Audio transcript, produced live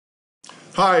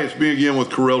Hi, it's me again with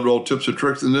Corel Draw Tips and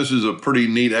Tricks, and this is a pretty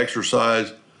neat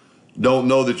exercise. Don't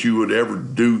know that you would ever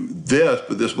do this,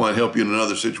 but this might help you in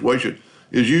another situation,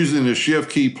 is using the Shift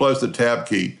key plus the Tab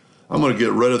key. I'm going to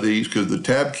get rid of these because the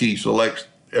Tab key selects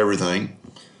everything.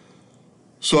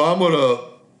 So I'm going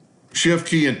to Shift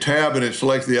key and Tab, and it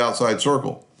selects the outside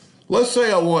circle. Let's say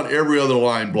I want every other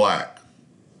line black.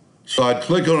 So I'd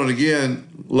click on it again,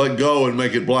 let go, and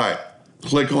make it black.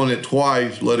 Click on it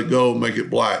twice, let it go, make it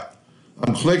black.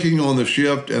 I'm clicking on the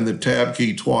Shift and the Tab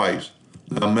key twice.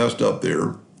 I messed up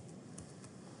there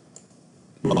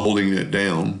by holding it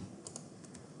down.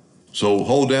 So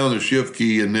hold down the Shift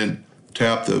key and then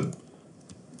tap the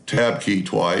Tab key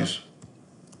twice.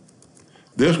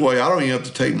 This way, I don't even have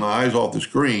to take my eyes off the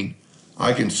screen.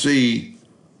 I can see,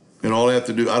 and all I have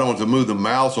to do, I don't have to move the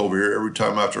mouse over here every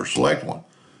time after I select one.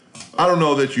 I don't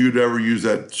know that you'd ever use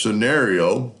that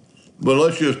scenario, but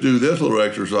let's just do this little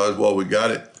exercise while we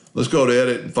got it. Let's go to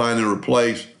Edit and find and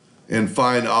Replace and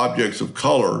find objects of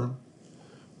color.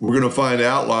 We're going to find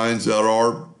outlines that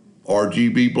are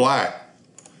RGB black.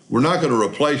 We're not going to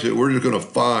replace it. We're just going to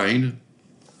find,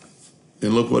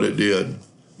 and look what it did.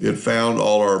 It found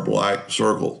all our black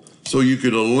circles. So you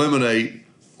could eliminate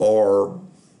or,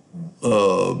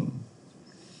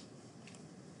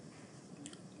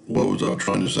 what was I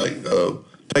trying to say?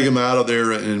 Take them out of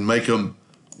there and make them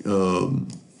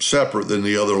separate than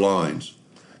the other lines.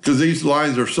 Because these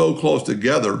lines are so close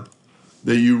together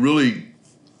that you really,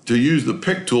 to use the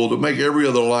pick tool to make every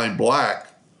other line black,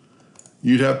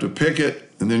 you'd have to pick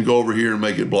it and then go over here and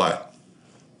make it black.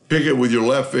 Pick it with your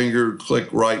left finger, click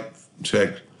right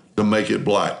text to make it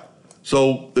black.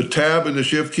 So the Tab and the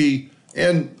Shift key,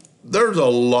 and there's a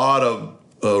lot of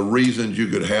reasons you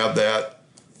could have that.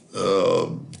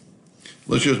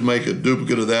 Let's just make a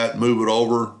duplicate of that, move it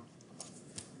over.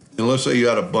 And let's say you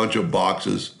had a bunch of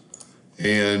boxes.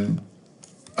 And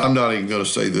I'm not even going to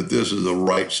say that this is the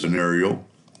right scenario.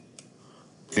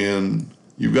 And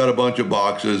you've got a bunch of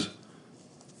boxes.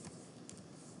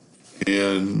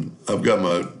 And I've got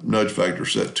my nudge factor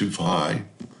set too high.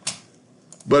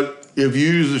 But if you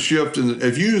use the Shift and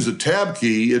if you use the Tab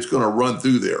key, it's going to run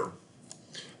through there.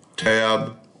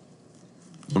 Tab.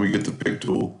 Let me get the pick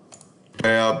tool.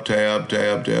 Tab, tab,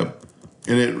 tab, tab.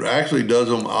 And it actually does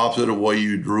them opposite of the way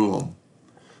you drew them.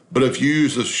 But if you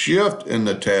use the Shift and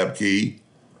the Tab key,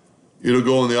 it'll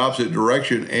go in the opposite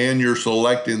direction and you're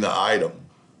selecting the item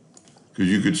because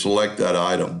you could select that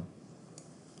item.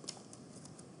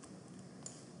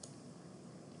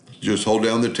 Just hold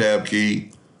down the Tab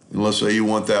key and let's say you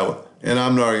want that one. And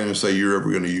I'm not going to say you're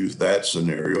ever going to use that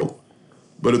scenario.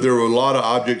 But if there were a lot of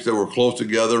objects that were close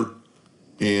together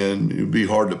and it'd be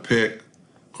hard to pick,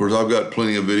 of course, I've got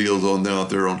plenty of videos out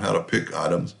there on how to pick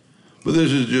items. But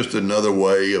this is just another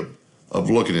way of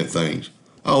looking at things.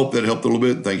 I hope that helped a little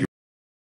bit. Thank you.